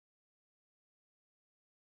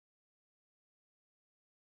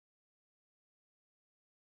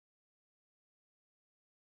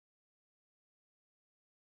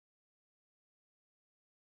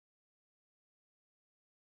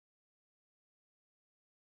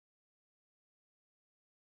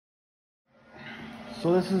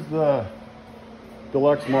So this is the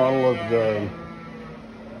deluxe model of the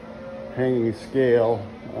hanging scale.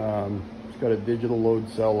 It's got a digital load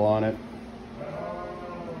cell on it.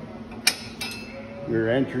 Your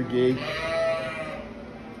entry gate.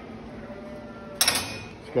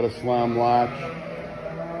 It's got a slam latch.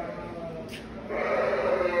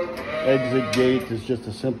 Exit gate is just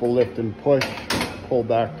a simple lift and push. Pull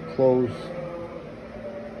back to close.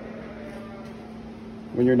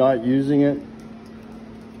 When you're not using it,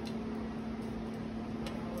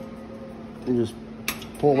 you just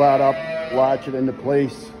pull that up, latch it into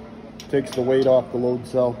place, takes the weight off the load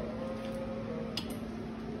cell,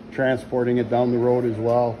 transporting it down the road as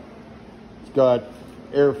well. It's got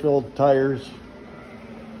air-filled tires,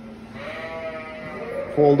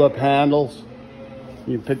 fold-up handles.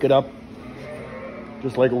 You pick it up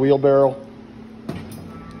just like a wheelbarrow,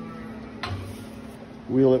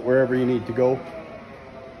 wheel it wherever you need to go.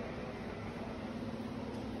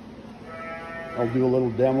 I'll do a little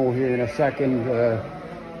demo here in a second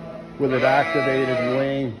with it activated and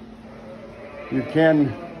weighing. You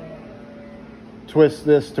can twist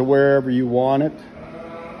this to wherever you want it.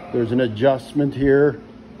 There's an adjustment here.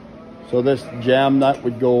 So this jam nut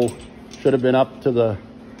would go, should have been up to the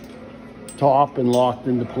top and locked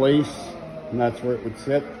into place, and that's where it would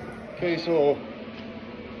sit. Okay, so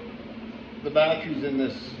the batteries in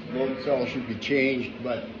this load cell should be changed,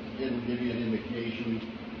 but it didn't give you an indication.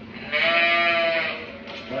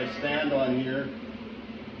 If I stand on here,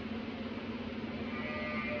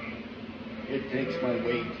 it takes my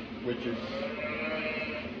weight, which is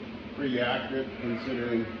pretty accurate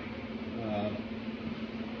considering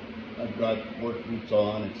I've got work boots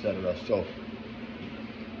on, etc. So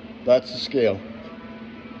that's the scale.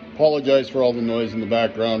 Apologize for all the noise in the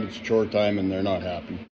background. It's chore time and they're not happy.